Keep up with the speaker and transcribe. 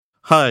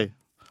Hi,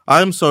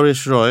 I am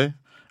Souresh Roy,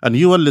 and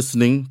you are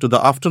listening to the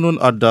Afternoon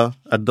Adda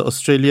at the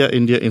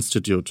Australia-India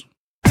Institute.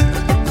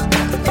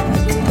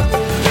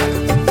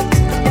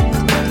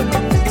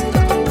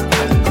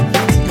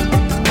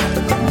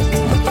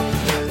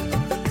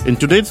 In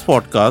today's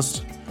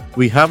podcast,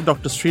 we have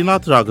Dr.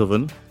 Srinath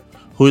Raghavan,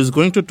 who is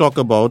going to talk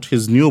about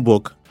his new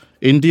book,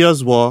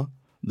 India's War,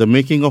 The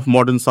Making of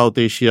Modern South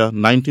Asia,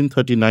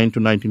 1939 to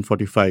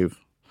 1945.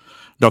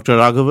 Dr.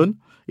 Raghavan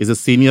is a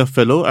senior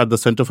fellow at the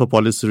Centre for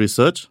Policy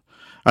Research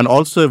and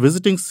also a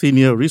visiting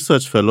senior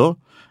research fellow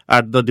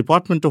at the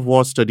Department of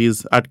War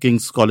Studies at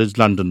King's College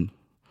London.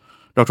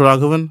 Dr.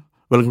 Raghavan,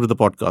 welcome to the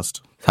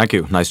podcast. Thank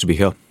you. Nice to be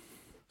here.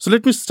 So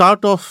let me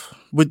start off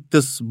with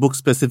this book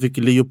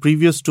specifically. Your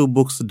previous two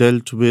books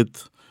dealt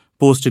with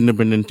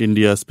post-independent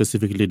India,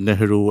 specifically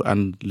Nehru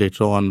and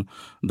later on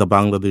the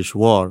Bangladesh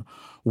War.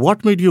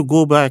 What made you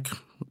go back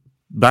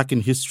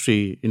in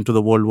history into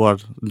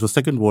the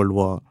Second World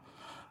War,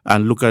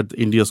 and look at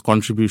India's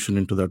contribution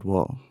into that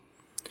war?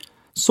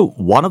 So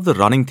one of the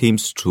running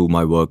themes through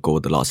my work over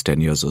the last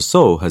 10 years or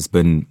so has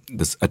been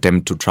this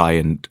attempt to try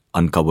and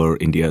uncover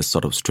India's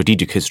sort of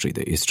strategic history,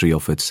 the history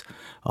of its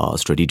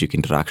strategic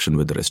interaction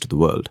with the rest of the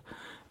world.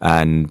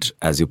 And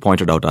as you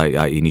pointed out,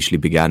 I initially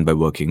began by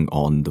working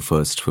on the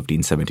first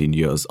 15, 17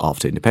 years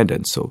after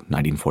independence, so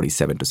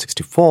 1947 to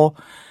 64,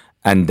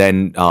 and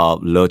then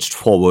lurched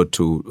forward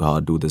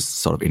to do this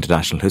sort of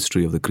international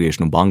history of the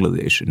creation of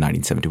Bangladesh in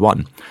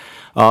 1971.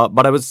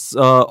 But I was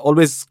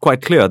always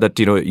quite clear that,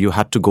 you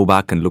had to go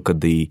back and look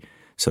at the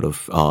sort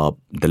of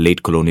the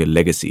late colonial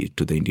legacy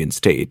to the Indian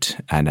state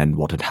and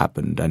what had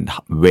happened and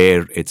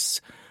where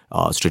its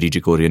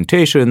strategic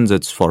orientations,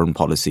 its foreign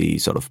policy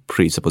sort of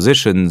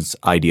presuppositions,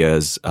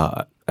 ideas,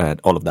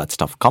 and all of that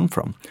stuff come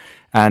from.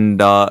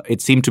 And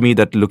it seemed to me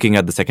that looking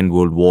at the Second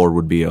World War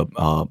would be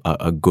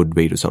a good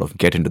way to sort of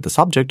get into the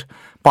subject,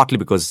 partly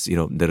because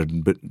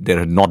there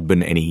had not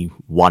been any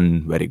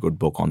one very good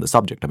book on the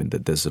subject. I mean,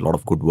 there's a lot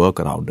of good work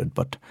around it,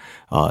 but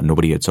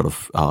nobody had sort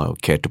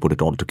of cared to put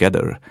it all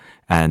together.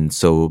 And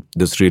so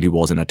this really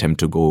was an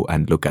attempt to go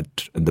and look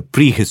at the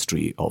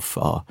prehistory of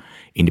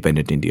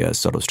independent India's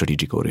sort of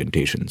strategic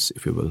orientations,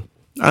 if you will.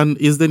 And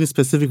is there any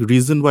specific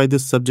reason why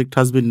this subject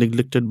has been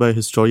neglected by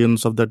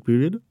historians of that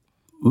period?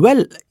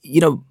 Well,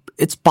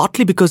 it's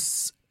partly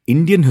because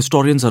Indian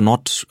historians are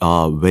not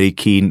very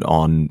keen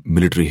on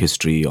military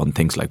history, on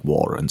things like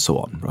war and so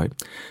on, right?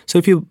 So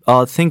if you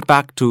think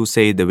back to,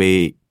 say, the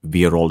way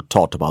we are all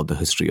taught about the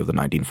history of the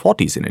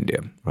 1940s in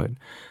India, right?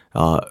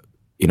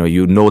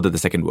 You know that the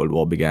Second World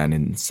War began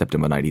in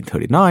September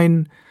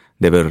 1939.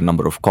 There were a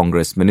number of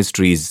Congress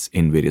ministries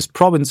in various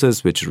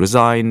provinces which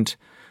resigned.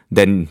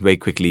 Then very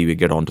quickly we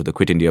get on to the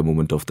Quit India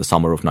movement of the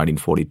summer of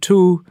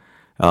 1942.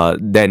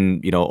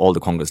 Then, all the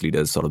Congress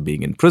leaders sort of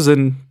being in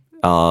prison,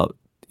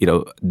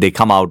 they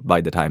come out by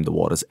the time the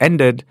war has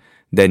ended.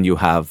 Then you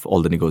have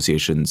all the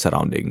negotiations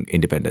surrounding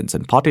independence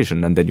and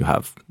partition, and then you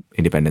have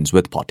independence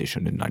with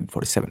partition in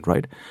 1947,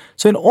 right?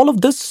 So in all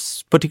of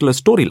this particular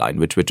storyline,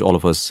 which all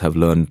of us have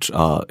learned,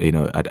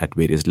 at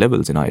various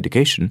levels in our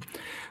education,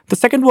 the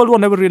Second World War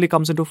never really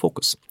comes into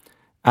focus.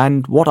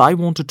 And what I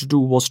wanted to do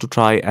was to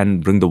try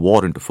and bring the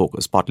war into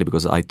focus, partly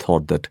because I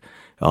thought that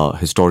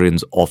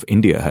historians of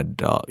India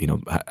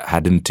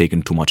hadn't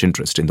taken too much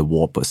interest in the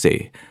war per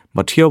se.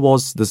 But here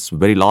was this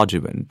very large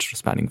event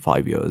spanning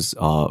 5 years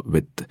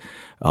with,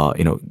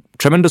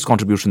 tremendous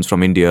contributions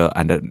from India,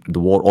 and the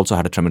war also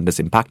had a tremendous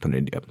impact on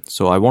India.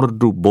 So I wanted to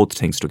do both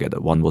things together.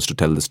 One was to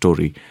tell the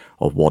story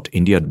of what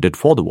India did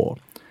for the war,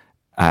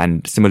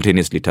 and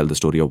simultaneously tell the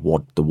story of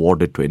what the war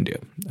did to India.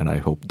 And I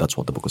hope that's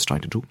what the book is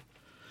trying to do.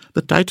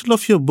 The title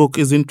of your book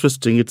is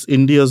interesting. It's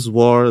India's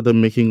War, The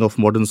Making of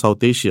Modern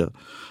South Asia.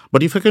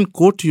 But if I can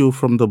quote you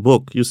from the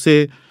book, you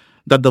say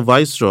that the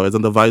Viceroy's,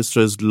 and the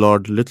Viceroy is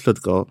Lord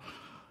Lithgow,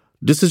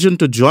 decision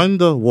to join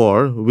the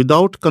war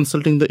without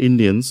consulting the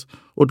Indians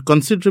would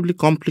considerably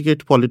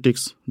complicate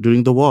politics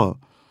during the war.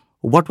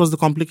 What was the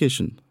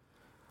complication?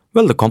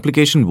 Well, the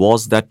complication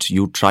was that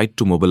you tried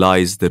to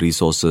mobilize the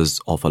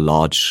resources of a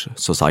large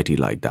society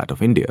like that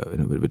of India,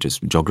 which is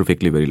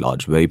geographically very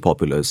large, very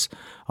populous,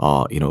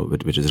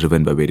 which is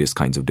driven by various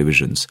kinds of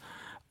divisions,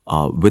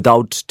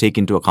 without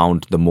taking into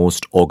account the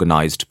most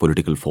organized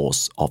political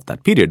force of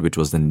that period, which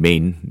was the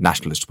main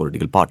nationalist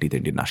political party, the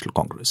Indian National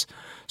Congress.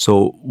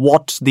 So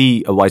what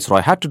the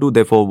Viceroy had to do,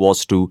 therefore,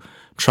 was to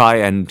try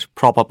and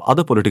prop up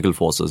other political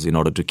forces in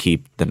order to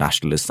keep the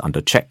nationalists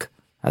under check,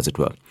 as it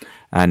were.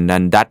 And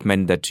that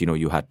meant that,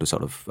 you had to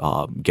sort of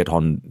get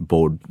on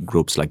board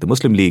groups like the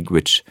Muslim League,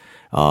 which,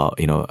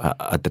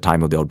 at the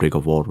time of the outbreak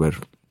of war were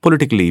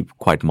politically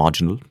quite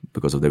marginal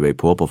because of their very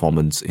poor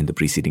performance in the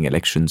preceding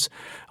elections.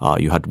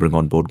 You had to bring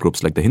on board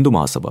groups like the Hindu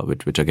Mahasabha,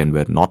 which again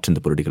were not in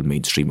the political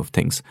mainstream of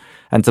things.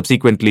 And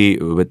subsequently,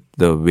 with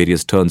the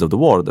various turns of the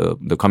war,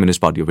 the Communist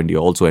Party of India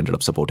also ended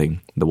up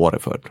supporting the war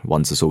effort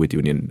once the Soviet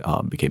Union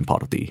became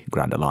part of the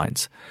Grand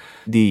Alliance.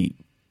 The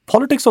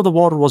politics of the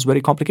war was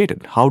very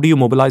complicated. How do you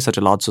mobilize such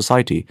a large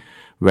society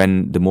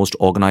when the most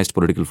organized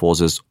political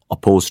force is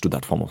opposed to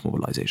that form of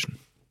mobilization?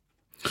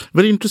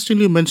 Very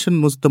interestingly, you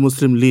mentioned the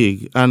Muslim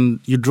League, and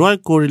you draw a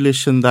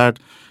correlation that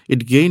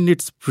it gained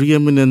its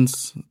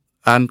preeminence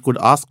and could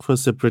ask for a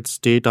separate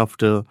state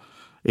after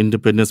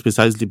independence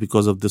precisely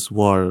because of this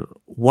war.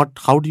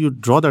 How do you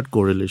draw that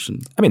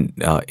correlation? I mean,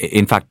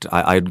 in fact,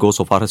 I'd go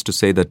so far as to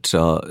say that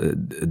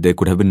there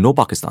could have been no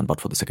Pakistan but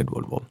for the Second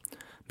World War.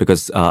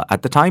 Because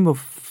at the time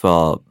of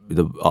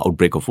the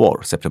outbreak of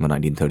war, September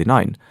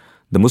 1939,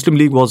 the Muslim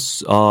League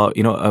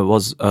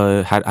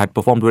had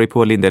performed very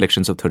poorly in the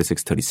elections of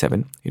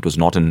 36-37. It was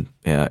not in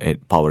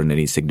power in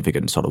any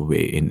significant sort of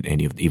way in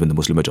any of even the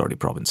Muslim majority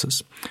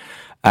provinces.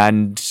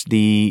 And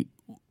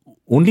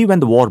only when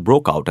the war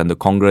broke out and the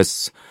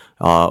Congress,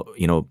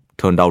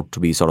 turned out to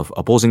be sort of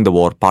opposing the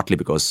war, partly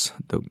because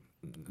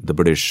the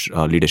British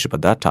leadership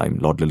at that time,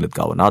 Lord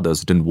Linlithgow and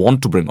others, didn't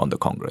want to bring on the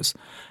Congress.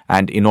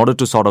 And in order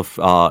to sort of,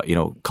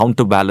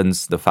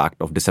 counterbalance the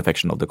fact of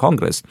disaffection of the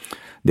Congress,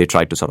 they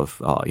tried to sort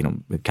of,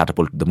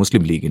 catapult the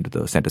Muslim League into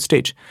the center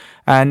stage.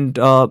 And,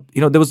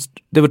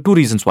 there were two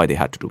reasons why they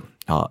had to do.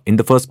 In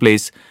the first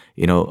place,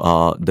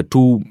 the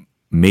two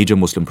major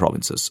Muslim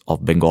provinces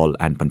of Bengal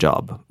and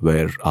Punjab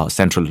were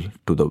central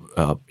to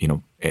the,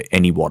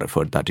 any war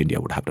effort that India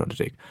would have to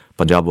undertake.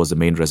 Punjab was the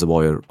main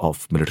reservoir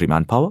of military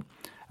manpower,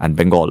 and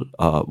Bengal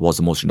was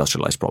the most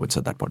industrialized province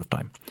at that point of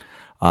time.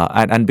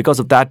 And because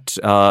of that,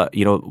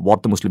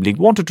 what the Muslim League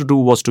wanted to do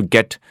was to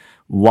get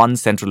one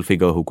central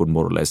figure who could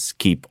more or less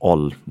keep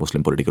all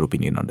Muslim political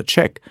opinion under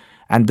check.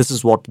 And this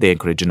is what they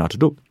encouraged Jinnah to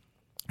do.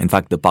 In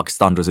fact, the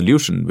Pakistan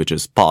resolution, which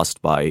is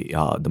passed by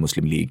the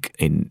Muslim League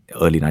in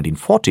early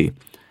 1940,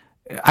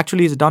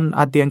 actually is done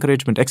at the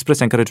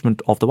express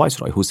encouragement of the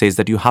Viceroy, who says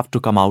that you have to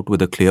come out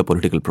with a clear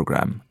political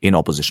program in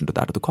opposition to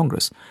that of the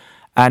Congress.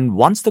 And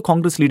once the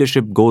Congress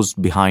leadership goes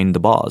behind the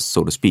bars,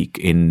 so to speak,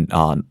 in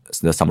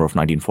the summer of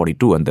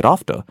 1942 and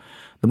thereafter,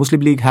 the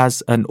Muslim League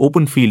has an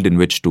open field in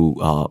which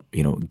to,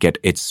 get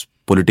its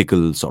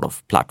political sort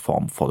of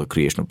platform for the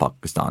creation of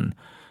Pakistan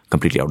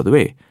completely out of the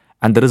way.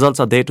 And the results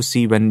are there to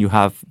see when you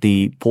have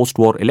the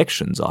post-war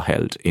elections are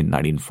held in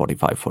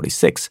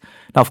 1945-46.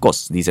 Now, of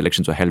course, these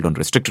elections were held on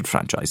restricted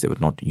franchise. They were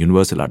not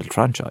universal adult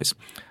franchise.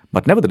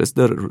 But nevertheless,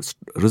 the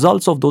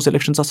results of those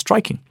elections are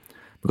striking,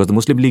 because the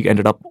Muslim League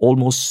ended up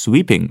almost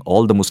sweeping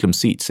all the Muslim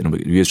seats.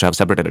 We used to have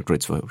separate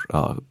electorates for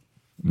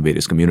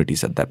various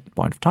communities at that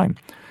point of time.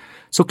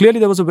 So clearly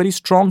there was a very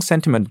strong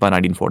sentiment by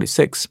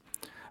 1946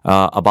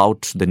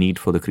 about the need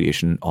for the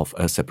creation of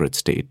a separate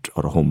state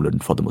or a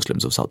homeland for the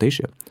Muslims of South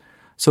Asia.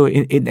 So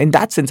in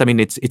that sense, I mean,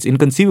 it's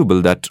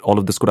inconceivable that all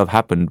of this could have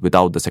happened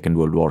without the Second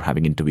World War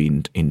having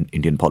intervened in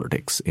Indian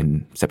politics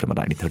in September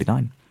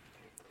 1939.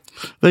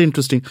 Very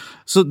interesting.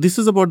 So this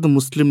is about the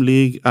Muslim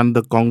League and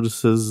the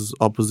Congress's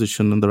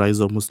opposition and the rise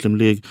of Muslim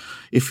League.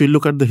 If you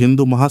look at the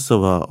Hindu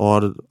Mahasabha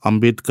or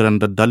Ambedkar and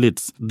the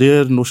Dalits,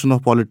 their notion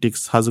of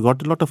politics has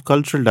got a lot of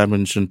cultural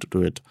dimension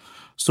to it.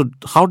 So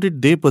how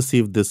did they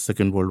perceive this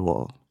Second World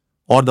War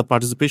or the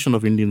participation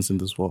of Indians in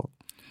this war?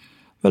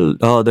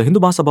 Well, the Hindu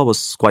Mahasabha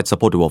was quite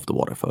supportive of the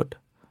war effort.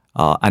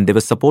 And they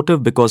were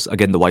supportive because,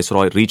 again, the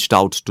Viceroy reached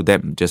out to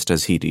them just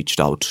as he reached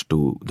out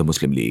to the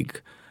Muslim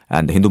League.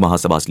 And the Hindu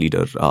Mahasabha's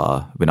leader,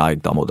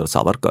 Vinayak Damodar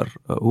Savarkar,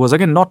 who was,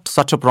 again, not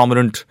such a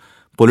prominent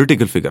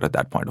political figure at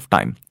that point of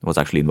time, was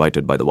actually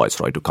invited by the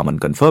Viceroy to come and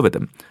confer with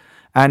him.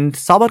 And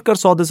Savarkar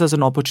saw this as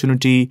an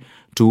opportunity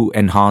to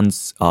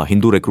enhance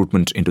Hindu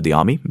recruitment into the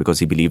army, because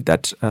he believed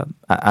that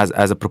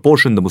as a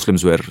proportion, the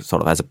Muslims were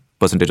sort of, as a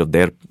percentage of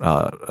their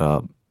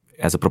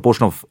as a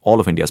proportion of all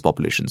of India's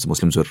populations,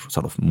 Muslims were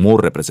sort of more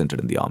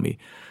represented in the army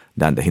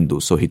than the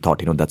Hindus. So he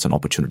thought, that's an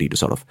opportunity to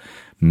sort of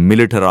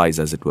militarize,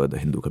 as it were, the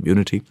Hindu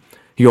community.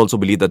 He also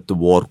believed that the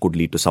war could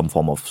lead to some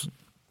form of,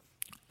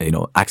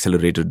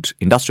 accelerated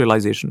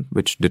industrialization,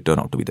 which did turn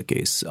out to be the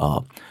case.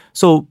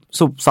 So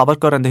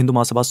Savarkar and the Hindu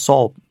Mahasabha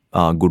saw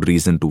good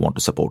reason to want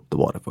to support the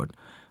war effort.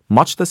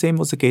 Much the same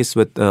was the case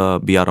with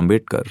B.R.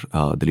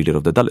 Ambedkar, the leader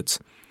of the Dalits,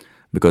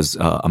 because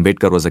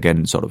Ambedkar was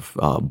again sort of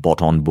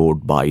brought on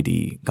board by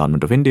the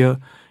government of India.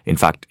 In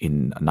fact,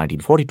 in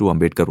 1942,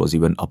 Ambedkar was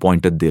even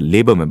appointed the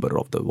Labour member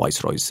of the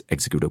Viceroy's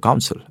Executive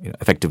Council.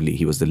 Effectively,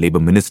 he was the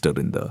Labour minister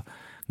in the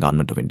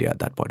government of India at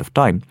that point of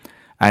time.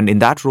 And in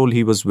that role,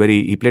 he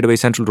played a very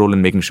central role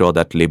in making sure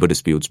that labour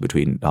disputes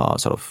between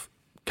sort of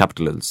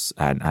capitalists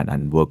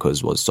and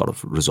workers was sort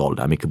of resolved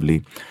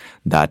amicably,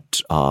 that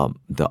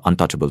the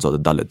untouchables, or the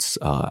Dalits,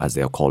 as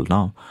they are called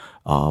now,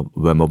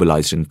 were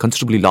mobilized in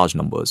considerably large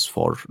numbers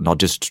for not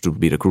just to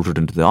be recruited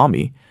into the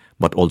army,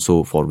 but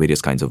also for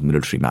various kinds of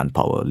military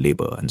manpower,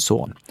 labor, and so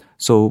on.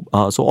 So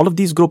all of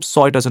these groups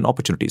saw it as an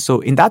opportunity. So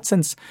in that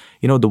sense,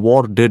 the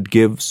war did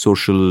give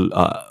social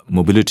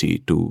mobility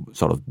to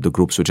sort of the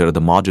groups which are at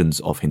the margins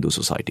of Hindu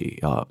society,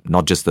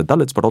 not just the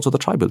Dalits, but also the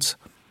tribals.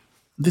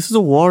 This is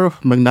a war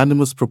of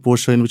magnanimous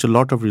proportion in which a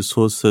lot of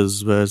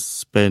resources were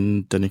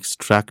spent and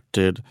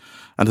extracted.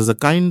 And there's a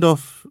kind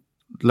of,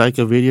 like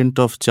a variant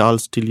of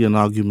Charles Tillian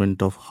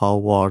argument of how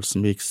wars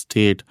make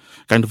state,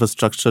 kind of a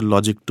structural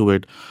logic to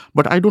it.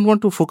 But I don't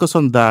want to focus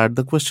on that.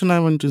 The question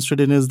I'm interested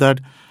in is that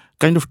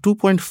kind of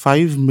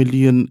 2.5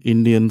 million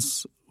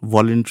Indians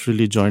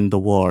voluntarily joined the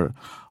war,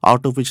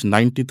 out of which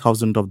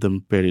 90,000 of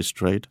them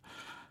perished, right?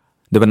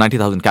 There were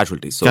 90,000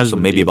 casualties, so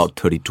maybe about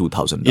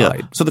 32,000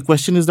 died. So the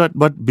question is that,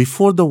 but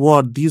before the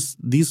war,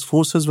 these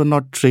forces were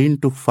not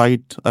trained to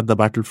fight at the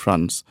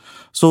battlefronts.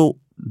 So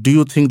do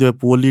you think they were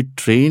poorly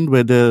trained?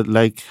 Were they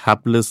like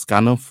hapless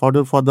cannon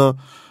fodder for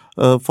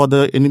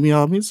the enemy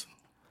armies?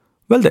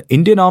 Well, the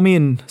Indian army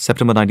in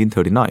September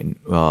 1939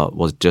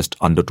 was just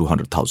under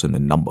 200,000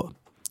 in number.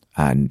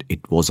 And it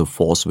was a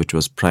force which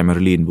was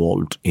primarily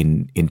involved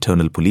in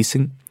internal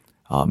policing,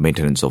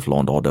 maintenance of law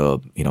and order,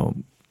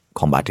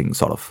 combating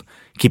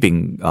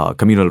keeping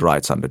communal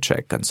riots under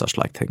check and such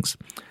like things.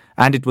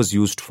 And it was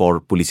used for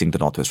policing the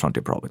Northwest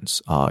Frontier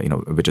Province,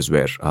 which is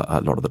where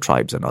a lot of the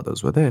tribes and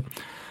others were there.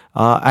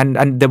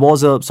 And there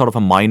was a sort of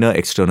a minor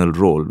external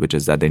role, which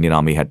is that the Indian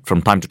army had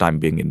from time to time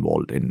being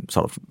involved in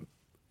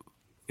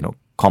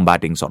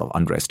combating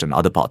unrest in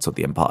other parts of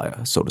the empire,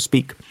 so to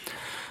speak.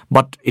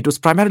 But it was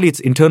primarily its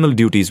internal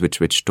duties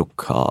which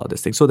took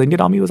this thing. So the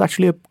Indian army was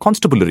actually a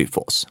constabulary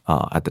force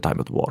at the time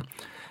of the war.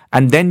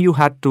 And then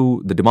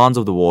the demands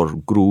of the war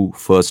grew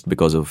first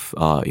because of,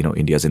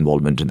 India's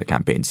involvement in the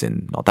campaigns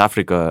in North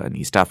Africa and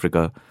East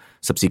Africa.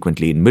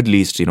 Subsequently, in Middle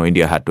East,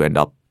 India had to end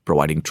up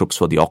providing troops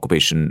for the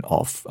occupation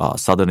of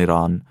southern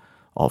Iran,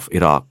 of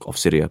Iraq, of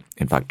Syria.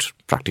 In fact,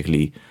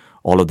 practically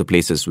all of the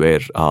places where,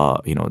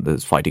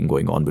 there's fighting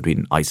going on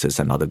between ISIS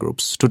and other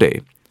groups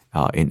today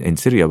in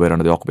Syria were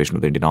under the occupation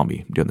of the Indian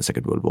army during the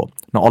Second World War.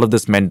 Now, all of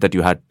this meant that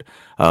you had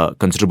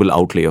considerable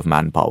outlay of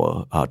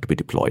manpower to be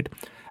deployed.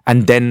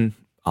 And then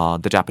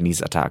the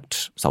Japanese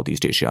attacked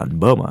Southeast Asia and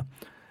Burma,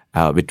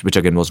 which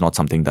again was not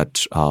something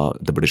that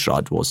the British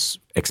Raj was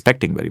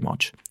expecting very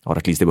much, or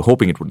at least they were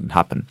hoping it wouldn't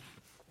happen.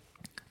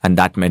 And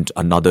that meant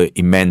another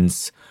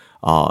immense,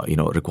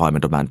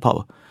 requirement of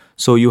manpower.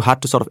 So you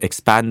had to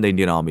expand the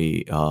Indian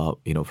army,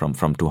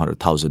 from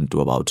 200,000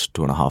 to about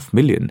 2.5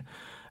 million.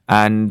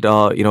 And,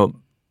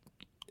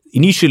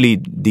 initially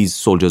these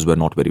soldiers were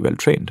not very well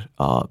trained.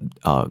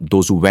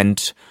 Those who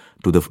went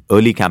to the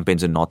early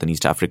campaigns in North and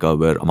East Africa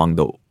were among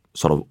the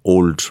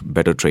old,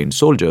 better trained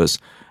soldiers.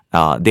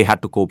 They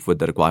had to cope with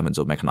the requirements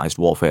of mechanized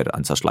warfare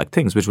and such like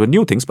things, which were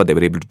new things, but they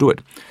were able to do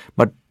it.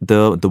 But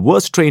the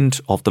worst trained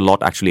of the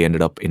lot actually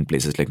ended up in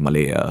places like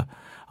Malaya,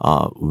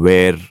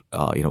 where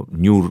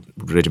new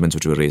regiments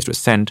which were raised were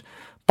sent,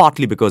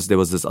 partly because there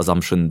was this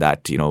assumption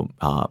that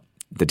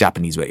the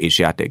Japanese were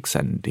Asiatics,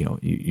 and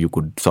you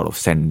could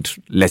send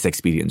less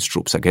experienced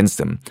troops against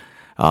them.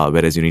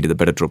 Whereas you needed the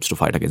better troops to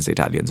fight against the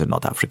Italians in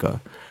North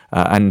Africa.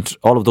 And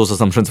all of those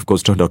assumptions, of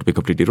course, turned out to be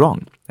completely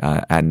wrong.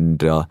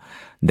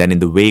 Then in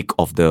the wake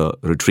of the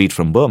retreat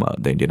from Burma,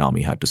 the Indian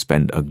army had to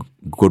spend a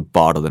good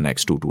part of the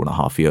next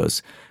 2.5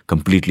 years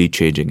completely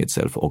changing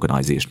itself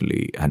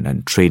organizationally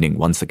and training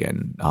once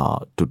again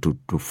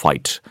to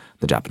fight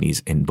the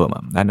Japanese in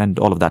Burma. And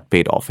all of that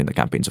paid off in the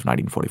campaigns of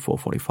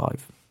 1944-45.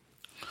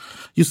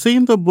 You say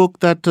in the book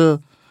that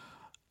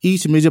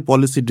each major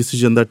policy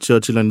decision that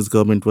Churchill and his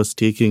government was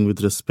taking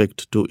with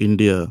respect to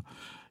India,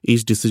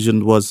 each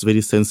decision was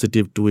very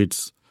sensitive to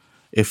its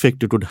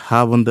effect it would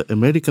have on the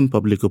American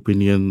public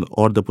opinion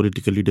or the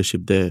political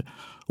leadership there.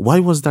 Why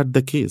was that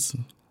the case?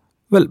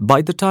 Well,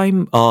 by the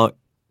time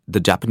the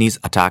Japanese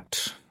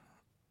attacked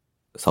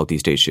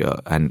Southeast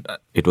Asia, and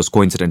it was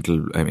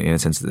coincidental, in a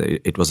sense,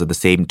 that it was at the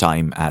same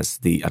time as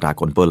the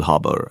attack on Pearl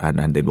Harbor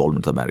and the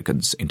involvement of the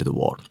Americans into the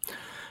war.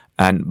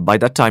 And by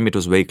that time, it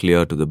was very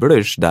clear to the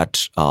British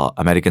that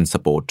American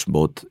support,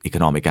 both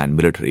economic and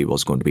military,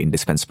 was going to be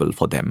indispensable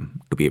for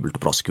them to be able to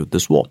prosecute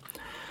this war.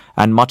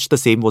 And much the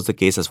same was the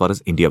case as far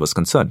as India was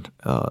concerned.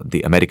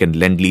 The American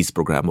Lend-Lease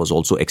program was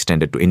also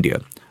extended to India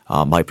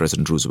by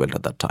President Roosevelt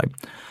at that time.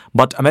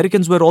 But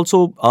Americans were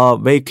also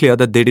very clear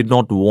that they did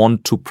not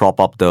want to prop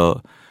up the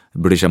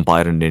British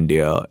Empire in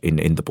India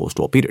in the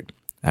post-war period.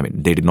 I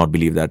mean, they did not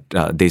believe that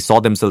they saw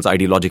themselves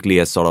ideologically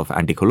as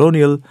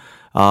anti-colonial.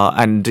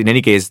 And in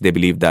any case, they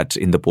believed that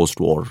in the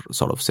post-war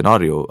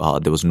scenario,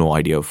 there was no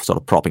idea of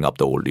propping up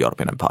the old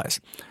European empires.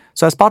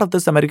 So as part of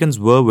this, Americans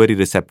were very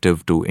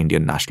receptive to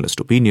Indian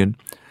nationalist opinion.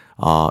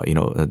 There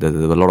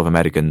were a lot of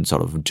American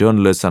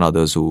journalists and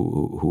others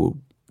who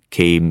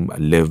came,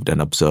 lived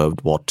and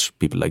observed what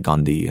people like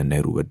Gandhi and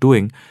Nehru were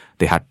doing.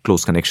 They had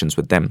close connections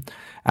with them.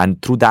 And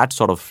through that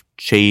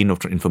chain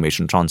of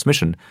information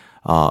transmission,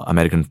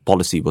 American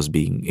policy was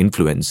being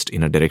influenced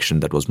in a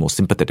direction that was more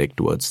sympathetic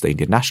towards the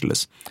Indian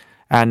nationalists.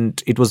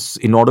 And it was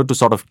in order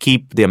to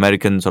keep the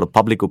American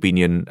public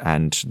opinion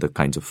and the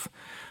kinds of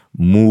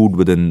mood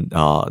within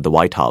the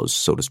White House,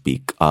 so to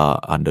speak,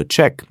 under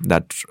check,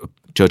 that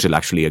Churchill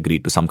actually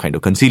agreed to some kind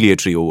of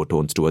conciliatory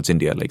overtones towards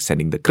India, like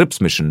sending the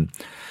Cripps mission.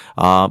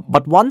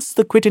 But once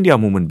the Quit India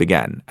movement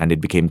began, and it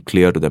became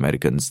clear to the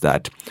Americans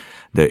that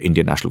the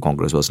Indian National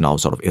Congress was now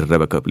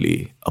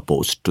irrevocably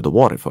opposed to the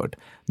war effort,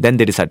 then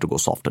they decided to go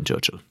soft on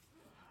Churchill.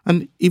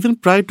 And even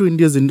prior to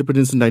India's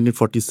independence in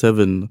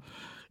 1947,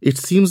 it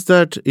seems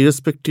that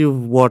irrespective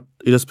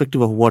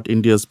of what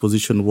India's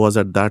position was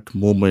at that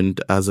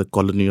moment as a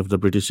colony of the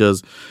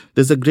Britishers,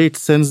 there's a great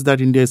sense that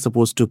India is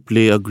supposed to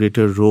play a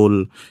greater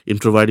role in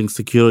providing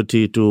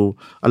security to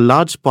a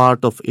large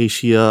part of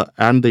Asia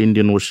and the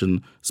Indian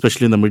Ocean,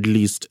 especially in the Middle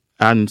East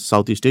and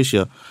Southeast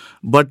Asia.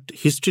 But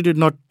history did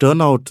not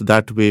turn out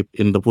that way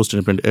in the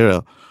post-independent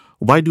era.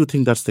 Why do you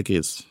think that's the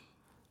case?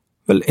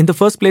 Well, in the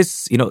first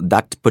place,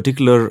 that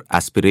particular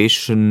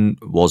aspiration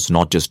was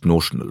not just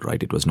notional,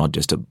 right? It was not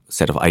just a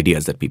set of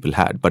ideas that people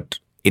had, but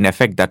in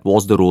effect, that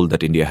was the role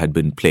that India had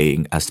been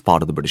playing as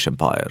part of the British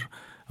Empire.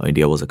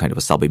 India was a kind of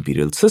a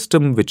sub-imperial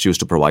system which used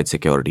to provide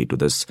security to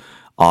this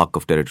arc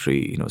of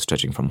territory,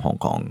 stretching from Hong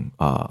Kong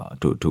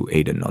to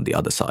Aden on the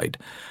other side,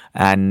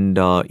 and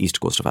east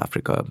coast of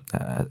Africa,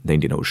 the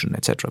Indian Ocean,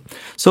 etc.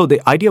 So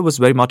the idea was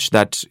very much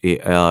that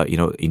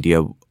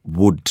India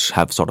would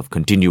have sort of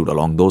continued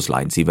along those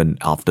lines even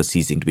after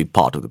ceasing to be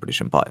part of the British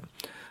Empire.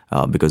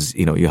 Because,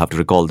 you have to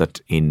recall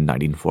that in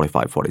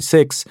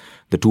 1945-46,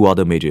 the two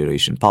other major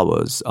Asian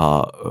powers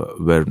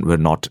were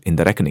not in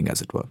the reckoning, as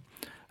it were.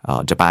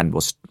 Japan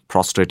was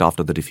prostrate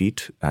after the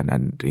defeat,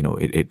 and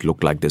it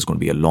looked like there's going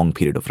to be a long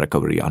period of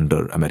recovery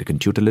under American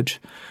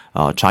tutelage.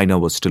 China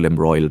was still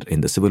embroiled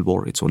in the Civil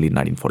War. It's only in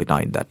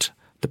 1949 that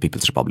the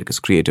People's Republic is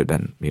created,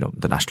 and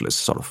the nationalists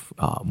sort of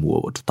move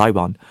over to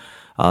Taiwan.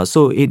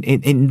 So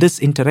in this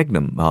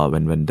interregnum,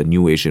 when the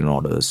new Asian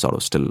order is sort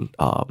of still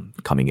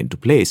coming into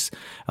place,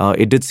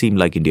 it did seem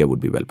like India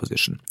would be well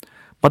positioned.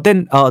 But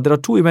then there are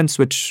two events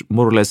which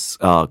more or less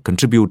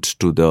contribute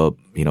to the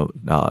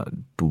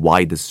to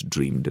why this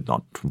dream did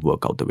not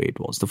work out the way it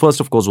was. The first,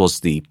 of course, was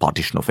the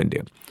partition of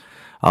India.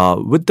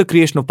 With the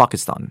creation of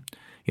Pakistan,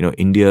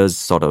 India's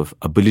sort of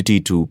ability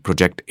to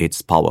project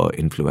its power,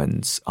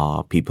 influence,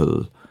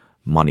 people,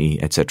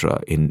 money,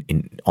 etc.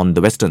 on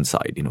the western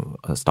side,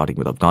 starting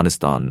with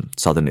Afghanistan,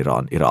 southern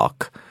Iran,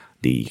 Iraq,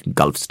 the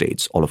Gulf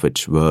states, all of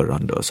which were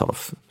under sort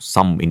of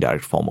some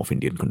indirect form of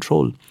Indian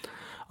control,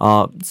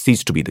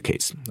 ceased to be the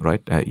case,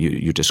 right?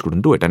 You just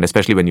couldn't do it, and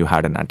especially when you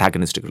had an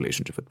antagonistic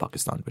relationship with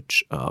Pakistan,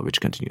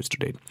 which continues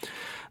today.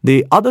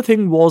 The other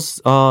thing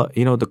was,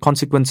 the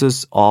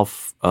consequences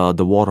of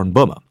the war on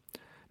Burma.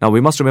 Now,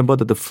 we must remember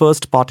that the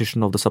first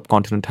partition of the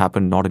subcontinent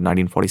happened not in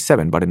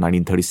 1947, but in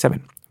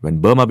 1937, when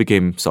Burma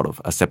became sort of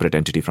a separate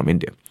entity from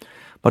India.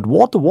 But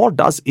what the war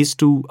does is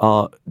to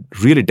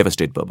really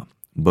devastate Burma.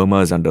 Burma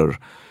is under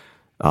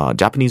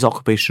Japanese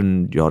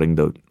occupation. During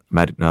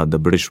the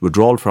British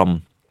withdrawal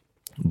from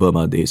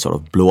Burma, they sort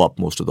of blow up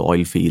most of the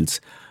oil fields,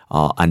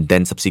 and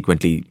then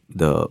subsequently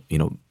the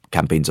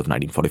campaigns of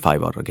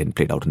 1945 are again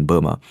played out in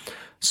Burma.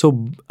 So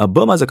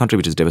Burma is a country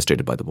which is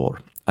devastated by the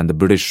war, and the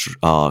British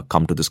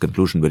come to this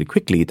conclusion very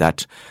quickly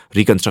that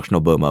reconstruction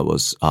of Burma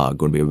was going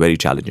to be a very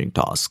challenging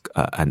task,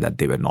 and that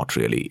they were not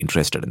really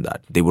interested in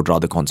that. They would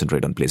rather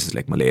concentrate on places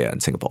like Malaya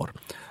and Singapore,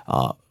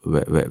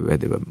 where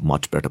there were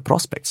much better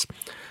prospects.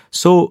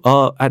 So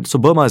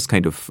Burma is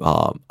kind of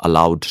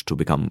allowed to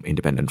become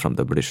independent from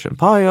the British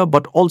Empire,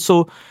 but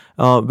also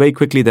very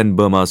quickly then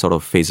Burma sort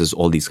of faces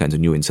all these kinds of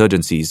new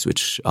insurgencies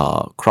which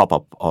crop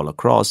up all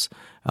across,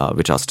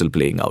 which are still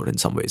playing out in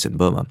some ways in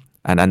Burma.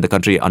 And the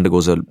country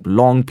undergoes a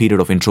long period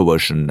of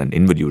introversion and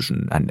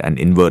involution, and an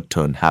inward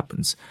turn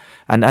happens.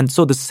 And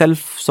so the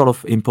self sort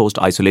of imposed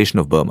isolation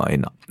of Burma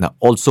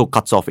also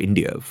cuts off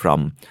India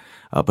from,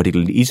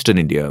 particularly Eastern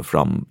India,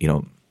 from,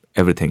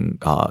 everything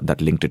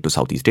that linked it to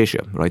Southeast Asia,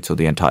 right? So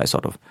the entire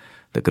sort of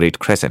the Great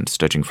Crescent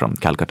stretching from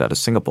Calcutta to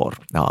Singapore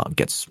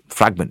gets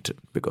fragmented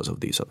because of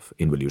the sort of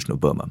involution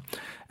of Burma,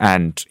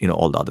 and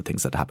all the other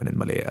things that happen in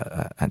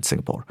Malaya and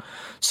Singapore.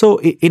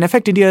 So in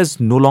effect, India is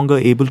no longer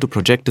able to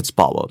project its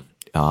power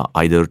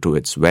either to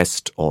its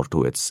west or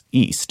to its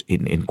east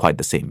in quite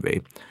the same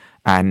way.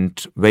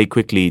 And very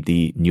quickly,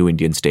 the new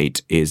Indian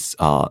state is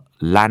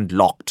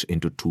landlocked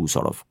into two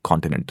sort of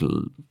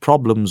continental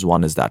problems.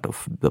 One is that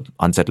of the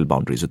unsettled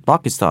boundaries with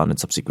Pakistan, and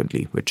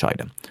subsequently with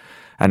China.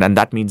 And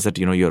that means that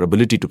your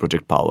ability to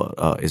project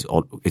power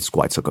is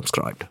quite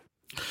circumscribed.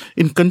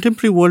 In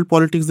contemporary world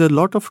politics, there's a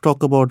lot of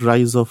talk about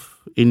rise of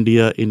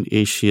India in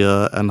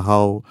Asia and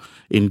how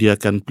India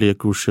can play a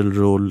crucial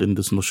role in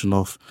this notion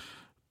of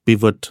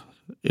pivot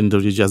in the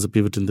region, as a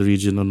pivot in the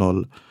region and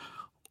all.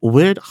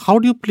 How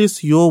do you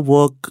place your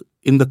work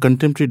in the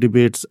contemporary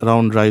debates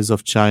around rise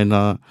of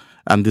China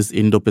and this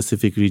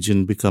Indo-Pacific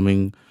region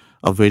becoming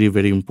a very,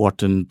 very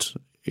important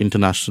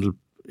international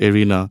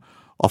arena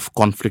of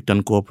conflict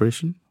and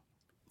cooperation?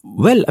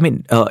 Well, I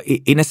mean,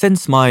 in a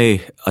sense,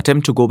 my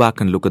attempt to go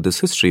back and look at this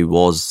history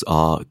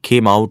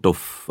came out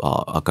of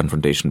a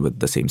confrontation with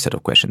the same set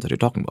of questions that you're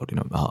talking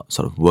about.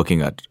 Sort of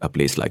working at a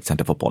place like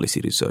Center for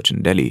Policy Research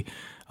in Delhi,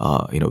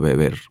 where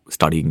we're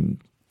studying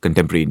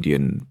contemporary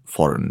Indian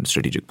foreign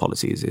strategic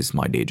policies is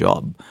my day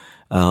job.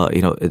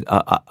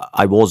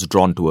 I was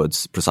drawn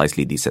towards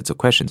precisely these sets of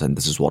questions, and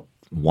this is what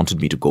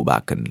wanted me to go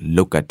back and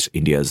look at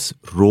India's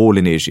role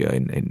in Asia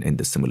in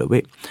this similar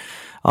way.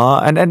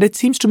 And it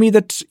seems to me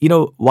that,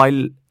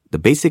 while the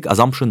basic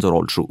assumptions are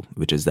all true,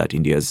 which is that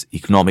India's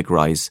economic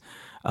rise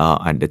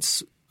and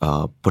its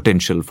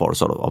potential for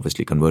sort of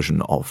obviously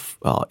conversion of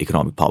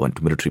economic power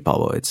into military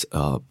power, its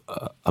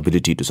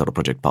ability to sort of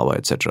project power,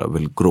 etc.,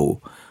 will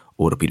grow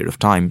over a period of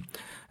time,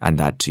 and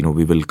that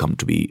we will come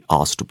to be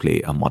asked to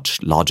play a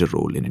much larger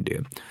role in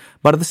India.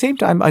 But at the same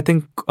time, I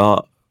think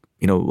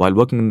while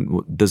working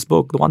on this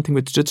book, the one thing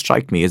which did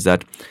strike me is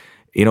that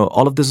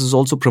all of this is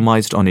also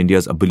premised on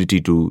India's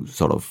ability to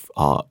sort of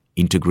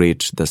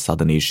integrate the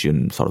Southern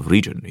Asian sort of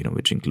region,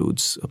 which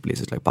includes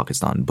places like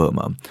Pakistan,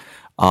 Burma,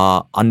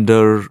 in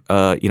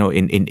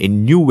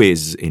new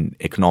ways, in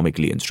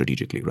economically and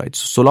strategically, right?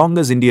 So long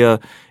as India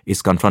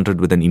is confronted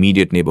with an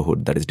immediate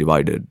neighborhood that is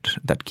divided,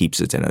 that keeps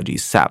its energy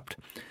sapped,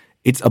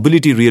 its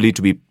ability really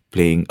to be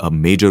playing a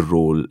major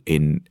role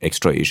in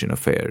extra-Asian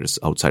affairs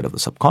outside of the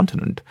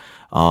subcontinent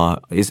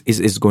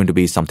is going to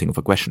be something of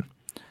a question.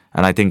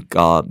 And I think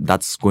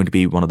that's going to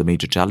be one of the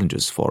major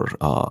challenges for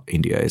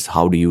India, is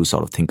how do you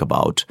sort of think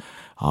about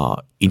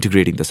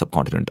integrating the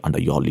subcontinent under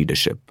your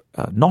leadership,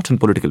 not in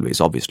political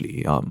ways,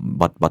 obviously,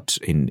 but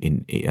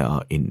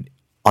in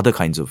other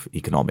kinds of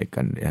economic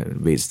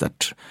and ways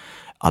that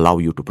allow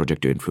you to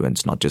project your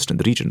influence, not just in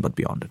the region, but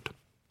beyond it.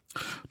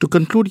 To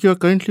conclude, you are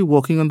currently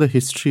working on the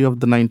history of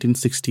the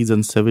 1960s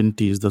and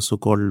 70s, the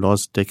so-called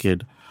lost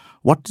decade.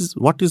 What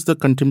is the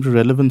contemporary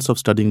relevance of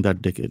studying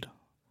that decade?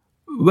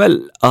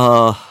 Well,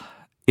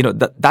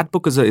 that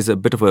book is a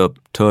bit of a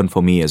turn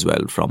for me as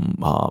well,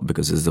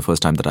 because this is the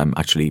first time that I'm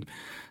actually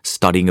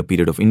studying a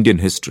period of Indian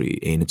history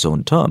in its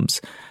own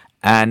terms.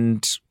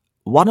 And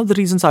one of the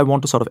reasons I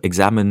want to sort of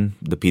examine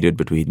the period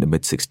between the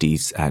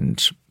mid-60s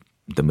and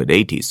the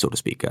mid-80s, so to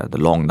speak, the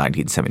long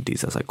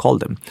 1970s, as I call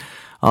them,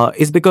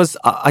 is because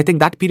I think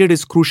that period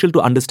is crucial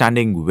to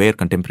understanding where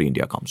contemporary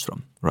India comes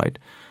from, right?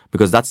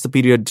 Because that's the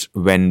period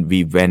when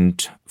we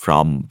went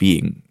from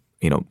being,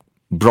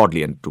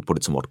 broadly, and to put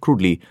it somewhat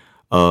crudely,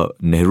 a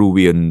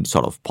Nehruvian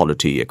sort of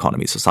polity,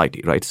 economy,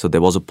 society, right? So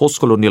there was a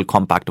post-colonial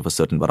compact of a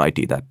certain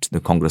variety that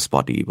the Congress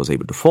party was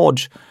able to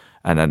forge,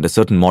 and a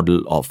certain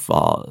model of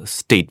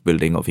state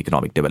building, of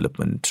economic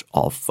development,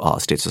 of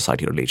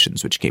state-society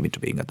relations, which came into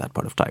being at that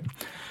point of time.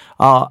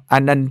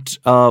 And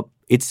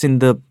it's in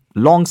the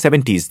long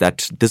 70s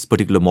that this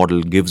particular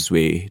model gives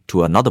way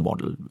to another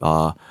model,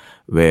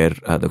 where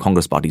the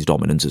Congress party's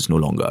dominance is no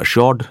longer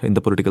assured in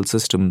the political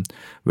system,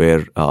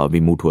 where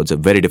we move towards a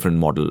very different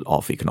model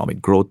of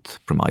economic growth,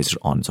 premised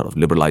on sort of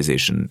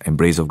liberalization,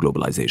 embrace of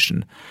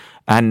globalization,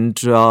 and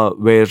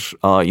where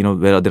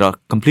there are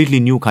completely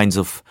new kinds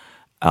of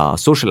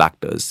social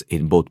actors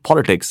in both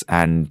politics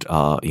and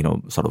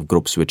sort of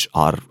groups which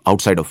are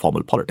outside of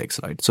formal politics,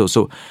 right?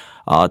 So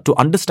to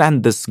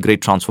understand this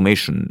great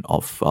transformation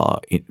of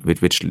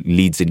which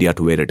leads India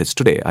to where it is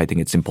today, I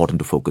think it's important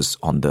to focus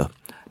on the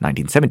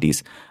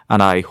 1970s,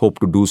 and I hope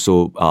to do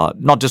so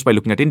not just by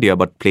looking at India,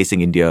 but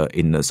placing India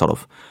in a sort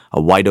of a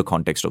wider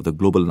context of the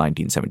global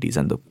 1970s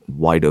and the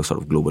wider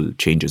sort of global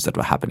changes that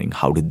were happening.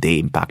 How did they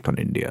impact on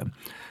India?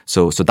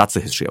 So that's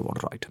the history I want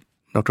to write.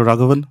 Dr.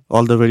 Raghavan,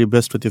 all the very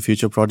best with your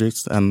future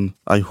projects, and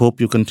I hope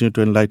you continue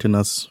to enlighten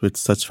us with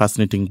such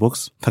fascinating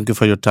books. Thank you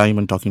for your time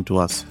and talking to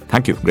us.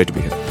 Thank you. Great to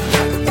be here.